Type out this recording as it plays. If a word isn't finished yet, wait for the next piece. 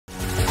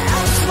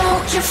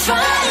to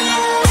find you.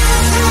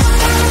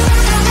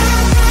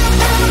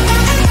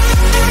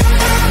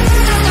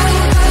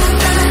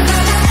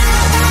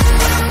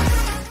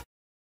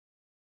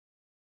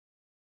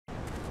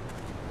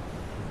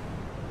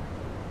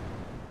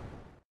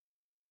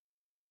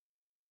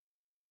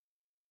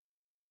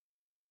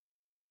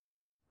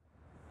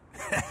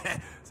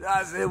 So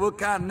I said, what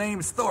kind of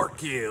name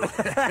stork you?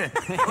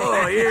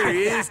 Oh, here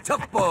he is,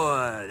 tough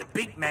boy, the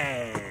big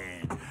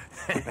man.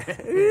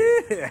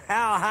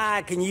 How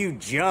high can you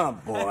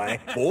jump, boy?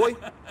 Boy?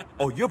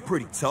 Oh, you're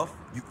pretty tough,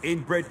 you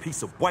inbred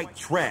piece of white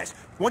trash.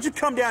 Why don't you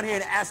come down here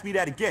and ask me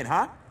that again,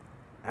 huh?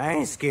 I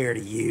ain't scared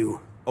of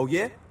you. Oh,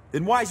 yeah?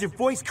 Then why is your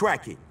voice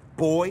cracking,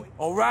 boy?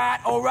 All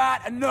right,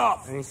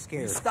 enough. I ain't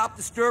scared. You stop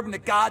disturbing the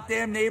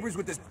goddamn neighbors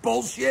with this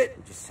bullshit.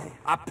 I'm just saying.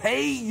 I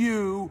pay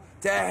you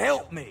to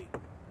help me,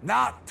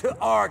 not to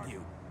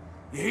argue.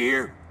 You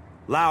hear?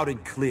 Loud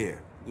and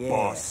clear, Yeah.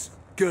 boss.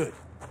 Good.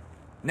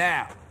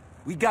 Now,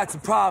 we got some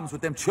problems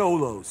with them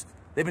cholos.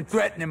 They've been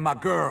threatening my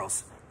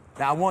girls.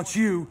 Now, I want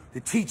you to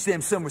teach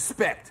them some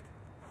respect.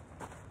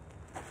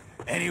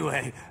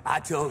 Anyway, I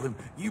told him,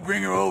 you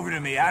bring her over to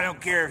me. I don't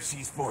care if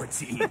she's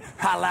 14.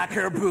 I like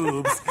her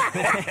boobs.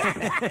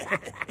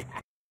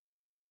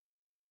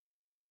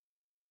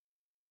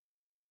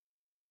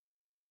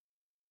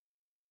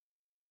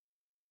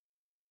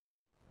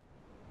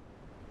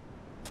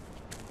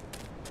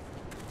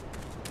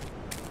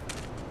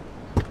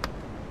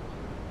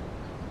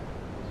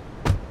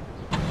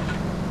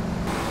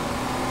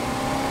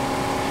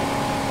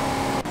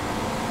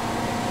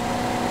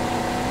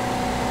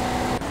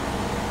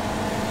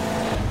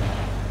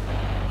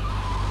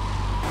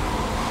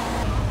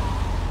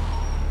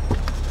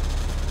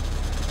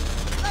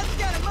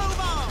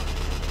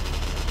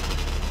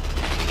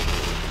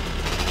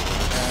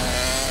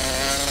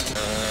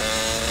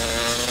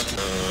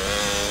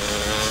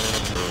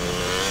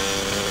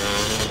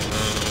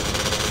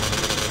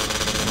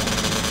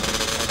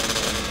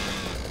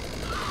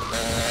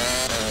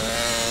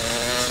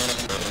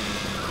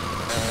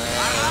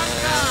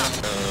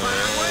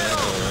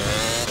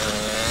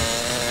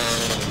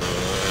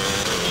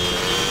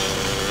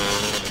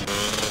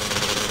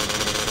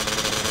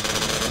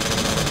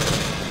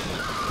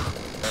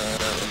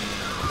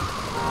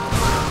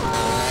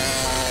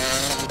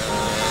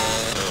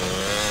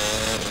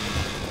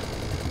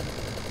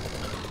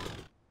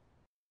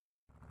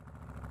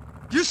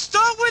 You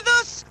start with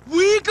us,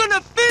 we're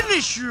gonna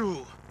finish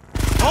you!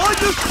 All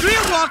you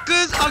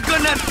streetwalkers are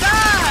gonna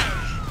die!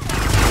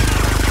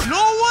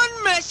 No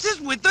one messes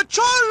with the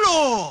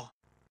cholo!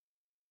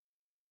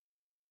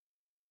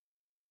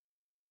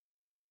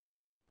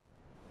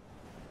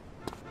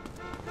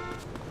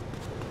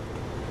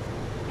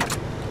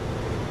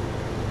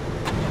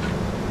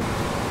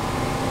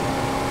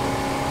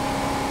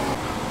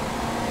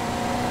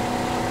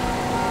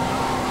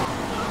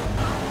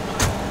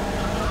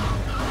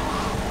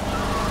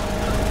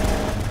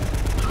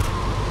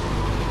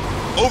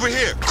 Over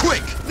here,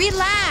 quick!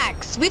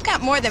 Relax. We've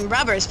got more than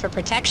rubbers for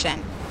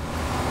protection.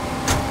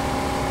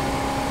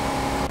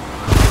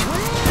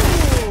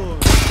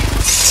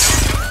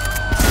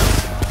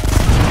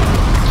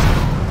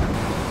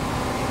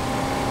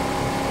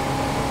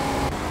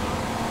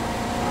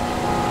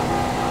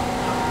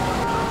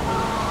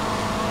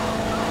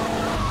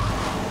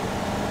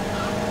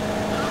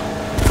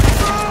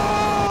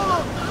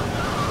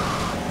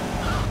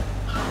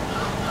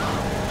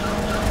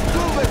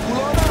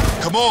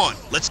 Come on,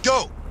 let's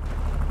go!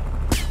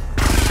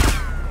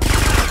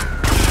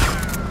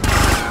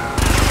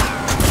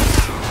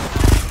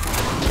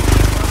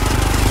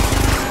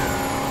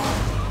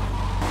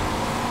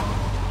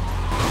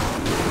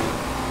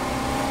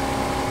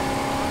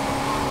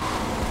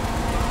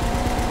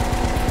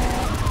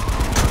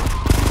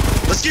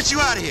 Let's get you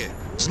out of here.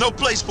 There's no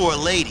place for a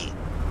lady.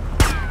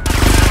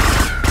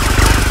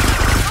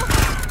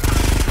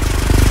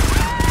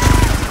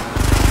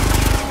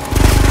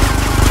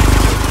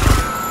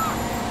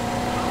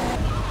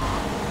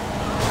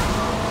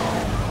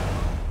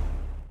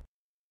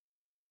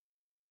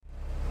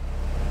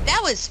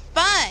 That was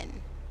fun.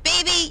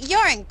 Baby,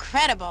 you're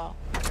incredible.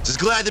 Just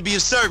glad to be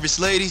of service,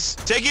 ladies.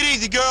 Take it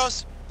easy,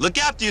 girls. Look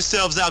after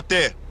yourselves out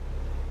there.